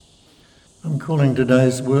I'm calling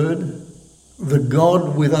today's word the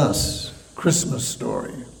God with us Christmas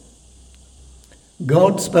story.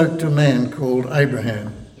 God spoke to a man called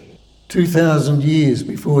Abraham 2,000 years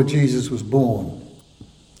before Jesus was born.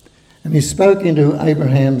 And he spoke into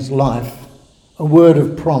Abraham's life a word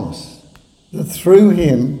of promise that through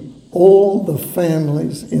him all the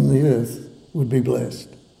families in the earth would be blessed.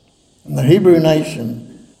 And the Hebrew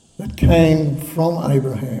nation that came from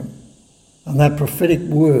Abraham and that prophetic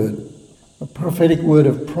word, a prophetic word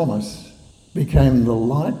of promise, became the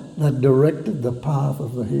light that directed the path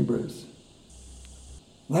of the Hebrews.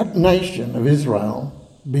 That nation of Israel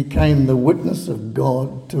became the witness of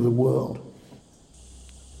God to the world.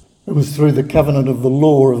 It was through the covenant of the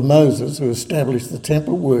law of Moses who established the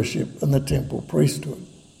temple worship and the temple priesthood.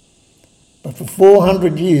 But for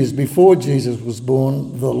 400 years before Jesus was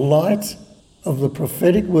born, the light of the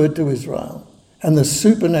prophetic word to Israel and the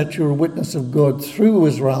supernatural witness of God through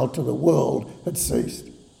Israel to the world had ceased,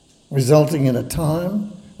 resulting in a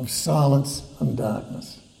time of silence and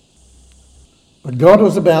darkness. But God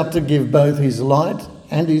was about to give both his light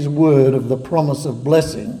and his word of the promise of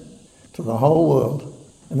blessing to the whole world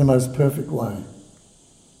in the most perfect way.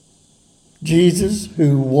 Jesus,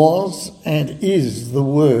 who was and is the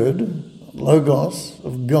Word, Logos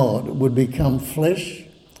of God, would become flesh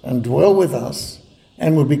and dwell with us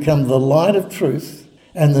and would become the light of truth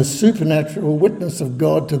and the supernatural witness of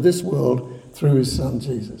God to this world through his Son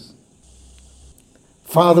Jesus.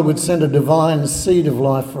 Father would send a divine seed of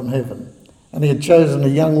life from heaven, and he had chosen a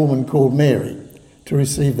young woman called Mary to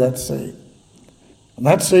receive that seed. And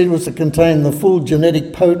that seed was to contain the full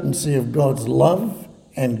genetic potency of God's love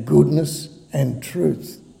and goodness and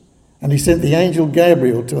truth. And he sent the angel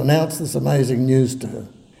Gabrielle to announce this amazing news to her.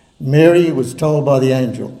 Mary was told by the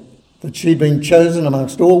angel that she'd been chosen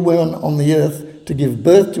amongst all women on the earth to give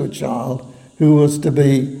birth to a child who was to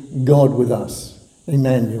be God with us,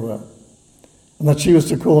 Emmanuel, and that she was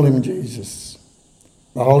to call him Jesus.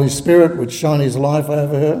 The Holy Spirit would shine his life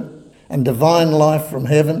over her, and divine life from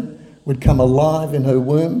heaven would come alive in her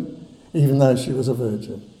womb, even though she was a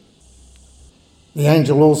virgin. The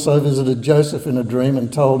angel also visited Joseph in a dream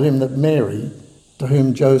and told him that Mary, to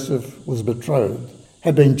whom Joseph was betrothed,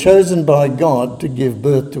 had been chosen by God to give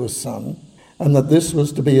birth to a son, and that this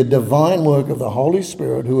was to be a divine work of the Holy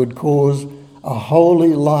Spirit who would cause a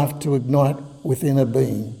holy life to ignite within a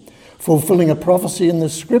being, fulfilling a prophecy in the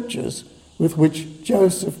scriptures with which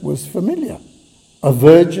Joseph was familiar. A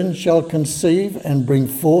virgin shall conceive and bring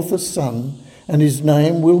forth a son, and his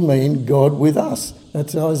name will mean God with us.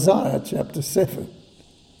 That's Isaiah chapter 7.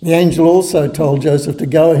 The angel also told Joseph to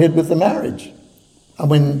go ahead with the marriage.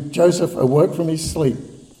 And when Joseph awoke from his sleep,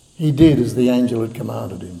 he did as the angel had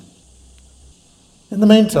commanded him. In the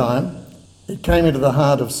meantime, it came into the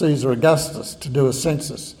heart of Caesar Augustus to do a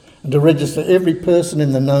census and to register every person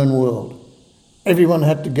in the known world. Everyone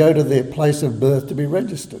had to go to their place of birth to be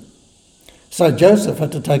registered. So Joseph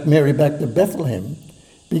had to take Mary back to Bethlehem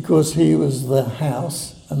because he was the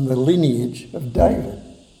house and the lineage of David.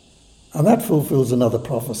 And that fulfills another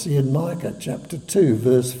prophecy in Micah chapter 2,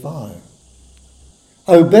 verse 5.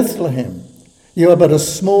 O Bethlehem, you are but a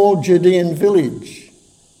small Judean village,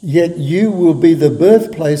 yet you will be the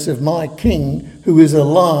birthplace of my King who is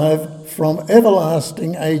alive from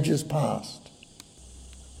everlasting ages past.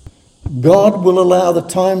 God will allow the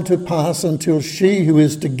time to pass until she who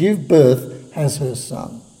is to give birth has her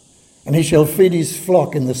son, and he shall feed his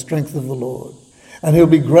flock in the strength of the Lord, and he'll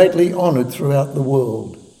be greatly honoured throughout the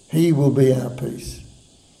world. He will be our peace.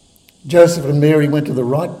 Joseph and Mary went to the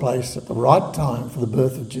right place at the right time for the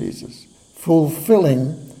birth of Jesus,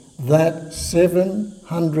 fulfilling that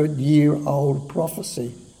 700-year-old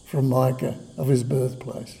prophecy from Micah of his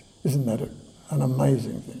birthplace. Isn't that an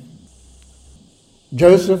amazing thing?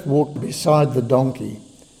 Joseph walked beside the donkey.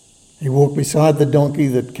 He walked beside the donkey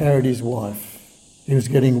that carried his wife. He was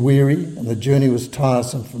getting weary and the journey was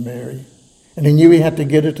tiresome for Mary. And he knew he had to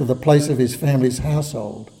get her to the place of his family's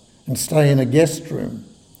household and stay in a guestroom,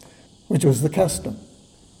 which was the custom.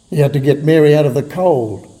 He had to get Mary out of the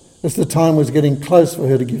cold as the time was getting close for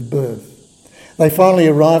her to give birth. They finally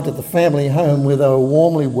arrived at the family home where they were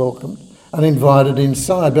warmly welcomed and invited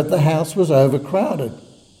inside, but the house was overcrowded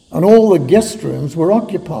and all the guestrooms were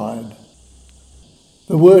occupied.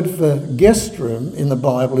 The word for guestroom in the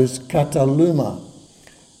Bible is kataluma,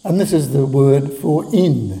 and this is the word for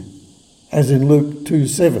inn, as in Luke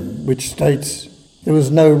 2:7, which states there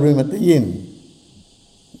was no room at the inn.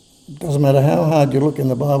 It doesn't matter how hard you look in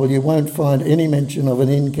the Bible, you won't find any mention of an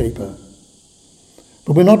innkeeper.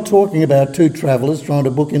 But we're not talking about two travellers trying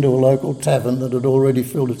to book into a local tavern that had already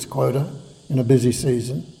filled its quota in a busy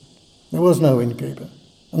season. There was no innkeeper.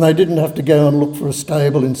 and they didn't have to go and look for a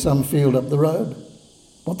stable in some field up the road.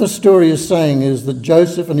 What the story is saying is that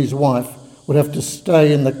Joseph and his wife would have to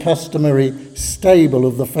stay in the customary stable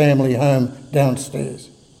of the family home downstairs,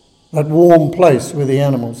 that warm place where the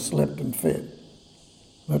animals slept and fed.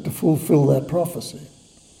 They had to fulfill that prophecy.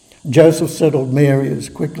 Joseph settled Mary as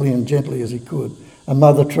quickly and gently as he could. A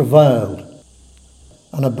mother travailed,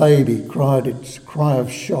 and a baby cried its cry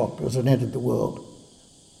of shock as it entered the world.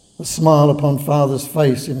 The smile upon Father's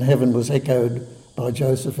face in heaven was echoed by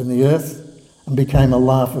Joseph in the earth and became a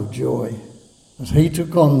laugh of joy as he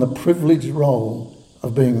took on the privileged role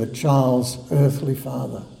of being the child's earthly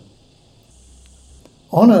father.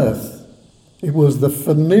 On earth, it was the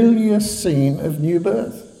familiar scene of new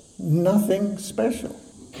birth, nothing special.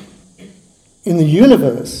 In the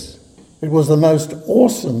universe, it was the most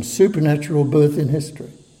awesome supernatural birth in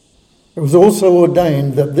history. It was also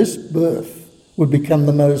ordained that this birth would become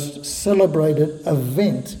the most celebrated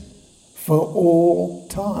event for all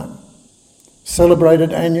time,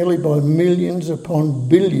 celebrated annually by millions upon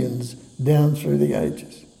billions down through the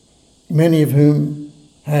ages, many of whom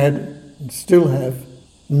had and still have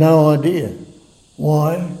no idea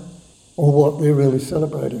why or what they're really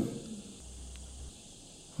celebrating.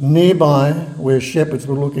 Nearby, where shepherds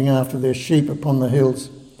were looking after their sheep upon the hills,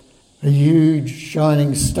 a huge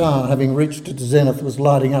shining star, having reached its zenith, was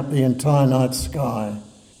lighting up the entire night sky.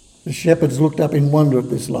 The shepherds looked up in wonder at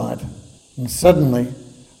this light, and suddenly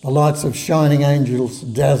the lights of shining angels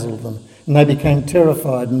dazzled them, and they became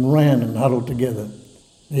terrified and ran and huddled together.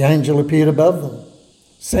 The angel appeared above them,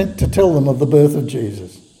 sent to tell them of the birth of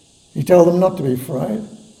Jesus. He told them not to be afraid.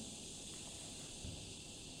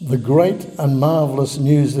 The great and marvellous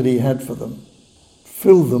news that he had for them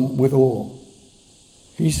filled them with awe.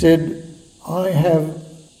 He said, "I have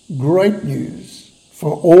great news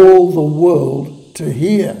for all the world to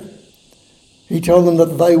hear." He told them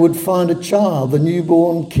that they would find a child, the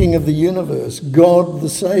newborn King of the universe, God the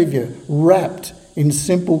Saviour, wrapped in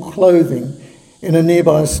simple clothing in a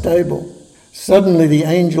nearby stable. Suddenly the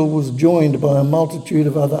angel was joined by a multitude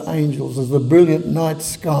of other angels as the brilliant night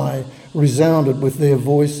sky resounded with their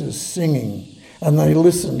voices singing, and they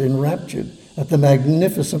listened enraptured at the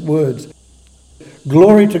magnificent words,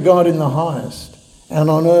 "Glory to God in the highest, and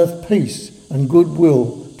on earth peace and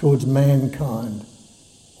goodwill towards mankind,"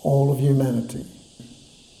 all of humanity.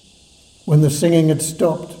 When the singing had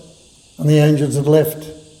stopped and the angels had left,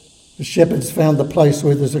 the shepherds found the place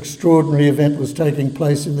where this extraordinary event was taking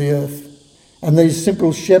place in the earth. And these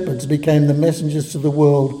simple shepherds became the messengers to the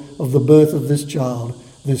world of the birth of this child,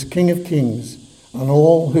 this King of Kings, and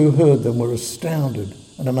all who heard them were astounded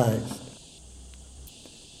and amazed.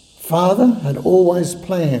 Father had always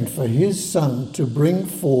planned for his Son to bring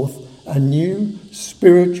forth a new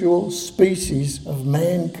spiritual species of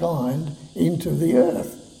mankind into the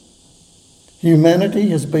earth. Humanity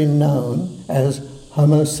has been known as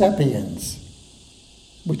Homo sapiens,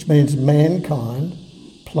 which means mankind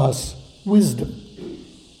plus wisdom.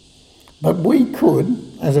 But we could,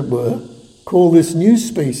 as it were, call this new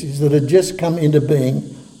species that had just come into being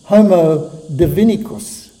Homo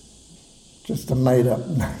divinicus, just a made-up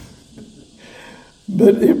name.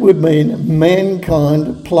 But it would mean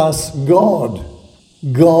mankind plus God,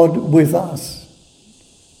 God with us.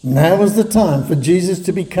 Now is the time for Jesus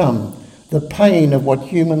to become the pain of what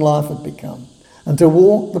human life had become, and to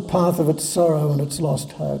walk the path of its sorrow and its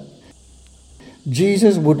lost hope.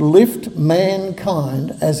 Jesus would lift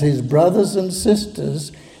mankind as his brothers and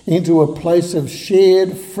sisters into a place of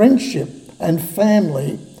shared friendship and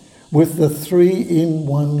family with the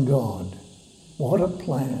three-in-one God. What a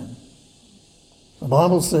plan. The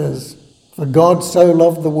Bible says, "For God so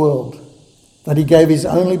loved the world that he gave his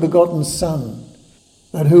only begotten Son,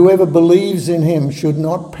 that whoever believes in him should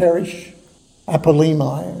not perish."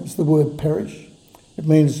 Apolemai is the word perish. It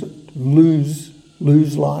means to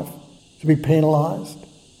lose life. To be penalised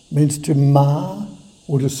means to mar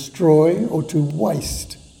or destroy or to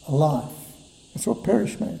waste a life. That's what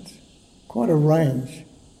perish means. Quite a range.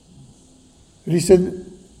 But he said,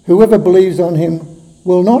 whoever believes on him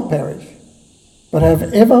will not perish, but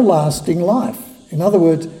have everlasting life. In other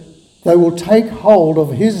words, they will take hold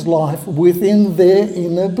of his life within their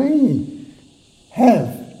inner being.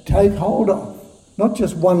 Take hold of. Not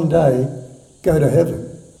just one day go to heaven.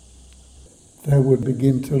 They would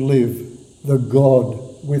begin to live the God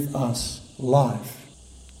with us life.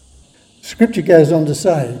 Scripture goes on to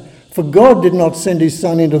say, "For God did not send his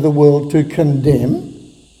Son into the world to condemn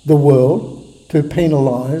the world, to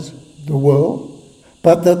penalise the world,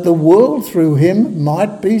 but that the world through him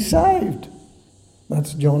might be saved."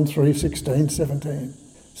 That's John 3:16, 17.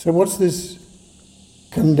 So what's this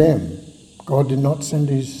condemn? God did not send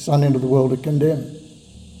his Son into the world to condemn.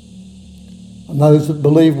 And those that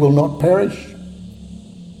believe will not perish.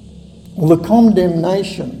 Well, the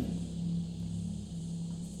condemnation,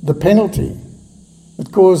 the penalty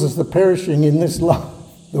that causes the perishing in this life,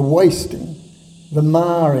 the wasting, the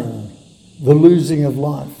marring, the losing of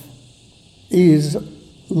life, is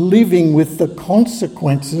living with the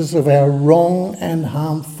consequences of our wrong and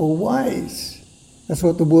harmful ways. That's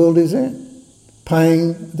what the world is in.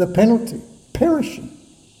 Paying the penalty, perishing,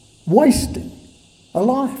 wasting a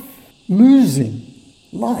life, losing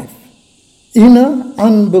life. Inner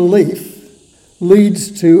unbelief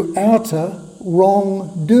leads to outer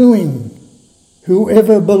wrongdoing.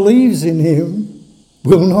 Whoever believes in him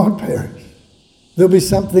will not perish. There'll be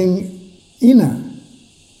something inner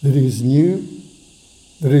that is new,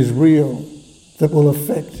 that is real, that will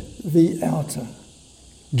affect the outer.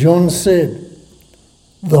 John said,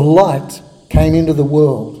 "The light came into the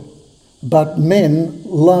world, but men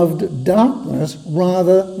loved darkness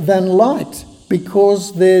rather than light,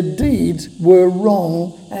 because their deeds were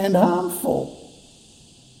wrong and harmful."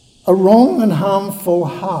 A wrong and harmful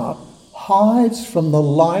heart hides from the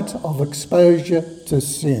light of exposure to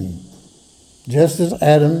sin, just as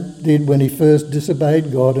Adam did when he first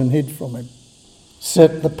disobeyed God and hid from him.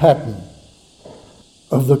 Set the pattern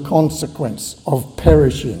of the consequence of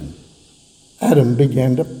perishing. Adam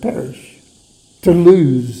began to perish, to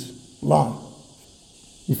lose life.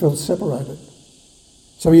 He felt separated.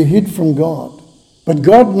 So he hid from God. But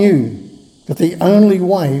God knew that the only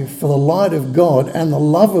way for the light of God and the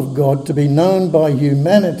love of God to be known by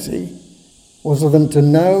humanity was for them to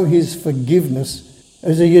know his forgiveness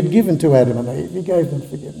as he had given to Adam and Eve. He gave them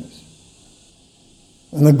forgiveness.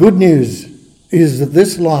 And the good news is that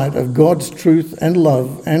this light of God's truth and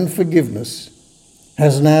love and forgiveness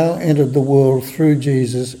has now entered the world through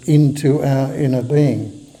Jesus into our inner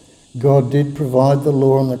being. God did provide the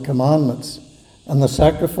law and the commandments and the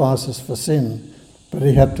sacrifices for sin, but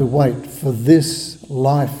he had to wait for this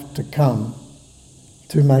life to come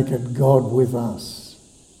to make it God with us.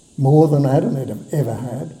 More than Adam had ever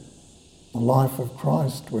had, the life of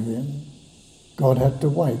Christ within. God had to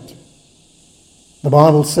wait. The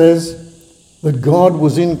Bible says that God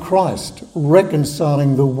was in Christ,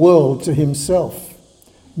 reconciling the world to himself,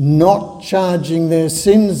 not charging their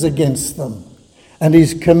sins against them. And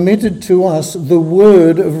he's committed to us the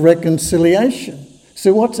word of reconciliation.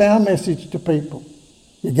 So what's our message to people?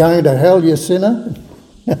 You're going to hell, you sinner?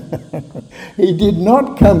 He did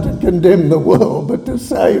not come to condemn the world, but to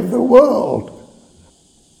save the world.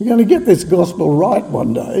 We're going to get this gospel right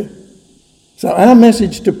one day. So our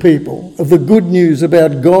message to people of the good news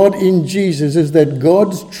about God in Jesus is that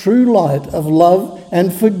God's true light of love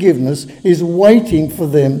and forgiveness is waiting for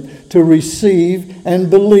them to receive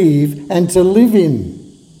and believe and to live in.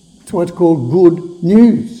 It's what's called good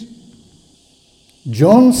news.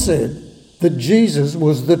 John said that Jesus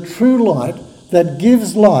was the true light that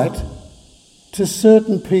gives light to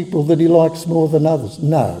certain people that he likes more than others.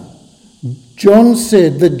 No. John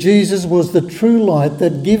said that Jesus was the true light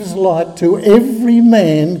that gives light to every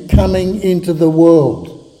man coming into the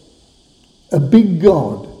world. A big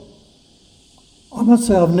God. I must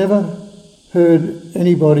say I've never heard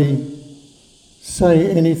anybody say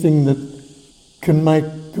anything that can make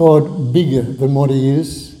God bigger than what he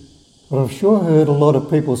is. But I've sure heard a lot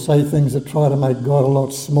of people say things that try to make God a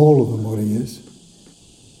lot smaller than what he is.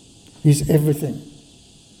 He's everything.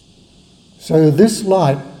 So this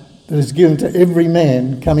light that is given to every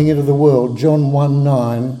man coming into the world, John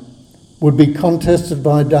 1:9, would be contested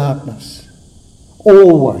by darkness.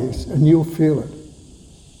 Always, and you'll feel it.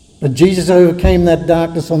 But Jesus overcame that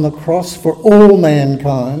darkness on the cross for all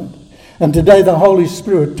mankind. And today the Holy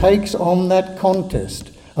Spirit takes on that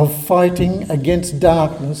contest of fighting against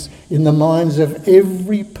darkness in the minds of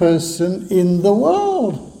every person in the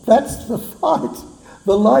world. That's the fight.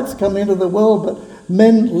 The light's come into the world, but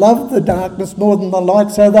men love the darkness more than the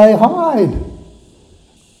light, so they hide.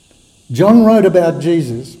 John wrote about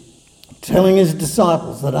Jesus telling his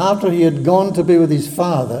disciples that after he had gone to be with his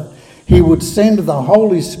Father, he would send the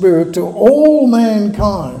Holy Spirit to all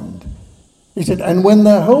mankind. He said, and when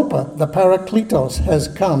the Helper, the Parakletos, has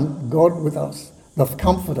come, God with us, the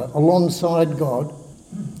Comforter, alongside God,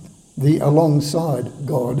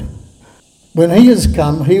 when he has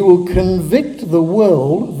come, he will convict the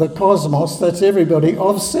world, the cosmos, that's everybody,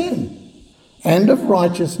 of sin and of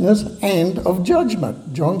righteousness and of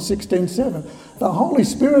judgment. John 16:7. The Holy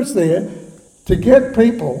Spirit's there to get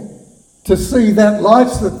people to see that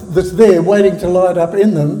light that's there waiting to light up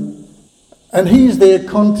in them, and he's there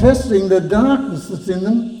contesting the darkness that's in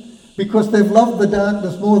them because they've loved the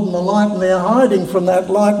darkness more than the light, and they're hiding from that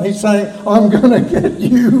light, and he's saying, I'm going to get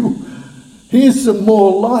you. Here's some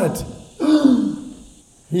more light.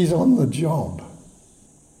 He's on the job.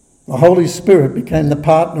 The Holy Spirit became the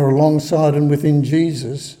partner alongside and within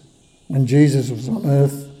Jesus when Jesus was on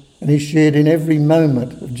earth, and he shared in every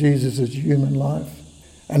moment of Jesus' human life.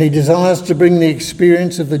 And he desires to bring the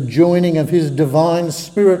experience of the joining of his divine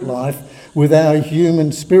spirit life with our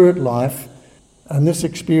human spirit life, and this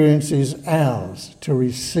experience is ours to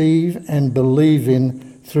receive and believe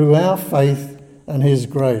in through our faith and his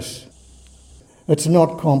grace. It's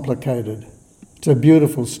not complicated. It's a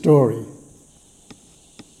beautiful story.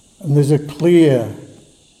 And there's a clear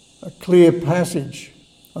passage,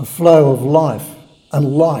 a flow of life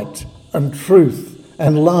and light and truth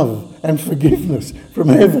and love and forgiveness from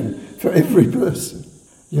heaven for every person.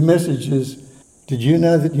 Your message is, did you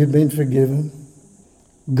know that you've been forgiven?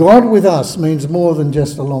 God with us means more than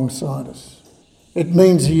just alongside us. It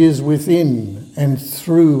means he is within and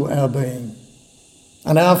through our being.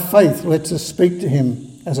 And our faith lets us speak to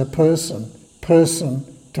him as a person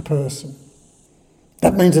to person.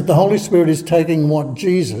 That means that the Holy Spirit is taking what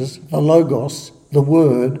Jesus, the Logos, the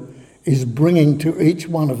Word, is bringing to each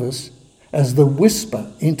one of us as the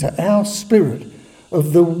whisper into our spirit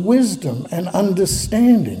of the wisdom and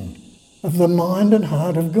understanding of the mind and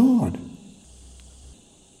heart of God.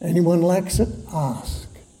 Anyone lacks it, ask,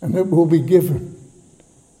 and it will be given.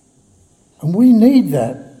 And we need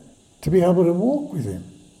that to be able to walk with him,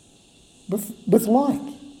 with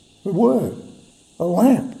light, the Word, a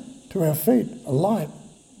lamp to our feet, a light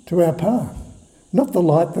to our path. Not the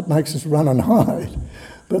light that makes us run and hide,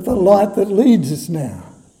 but the light that leads us now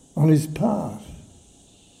on his path.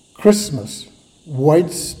 Christmas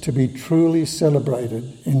waits to be truly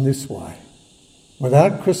celebrated in this way.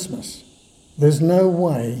 Without Christmas, there's no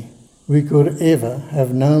way we could ever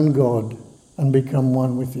have known God and become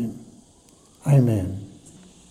one with him. Amen.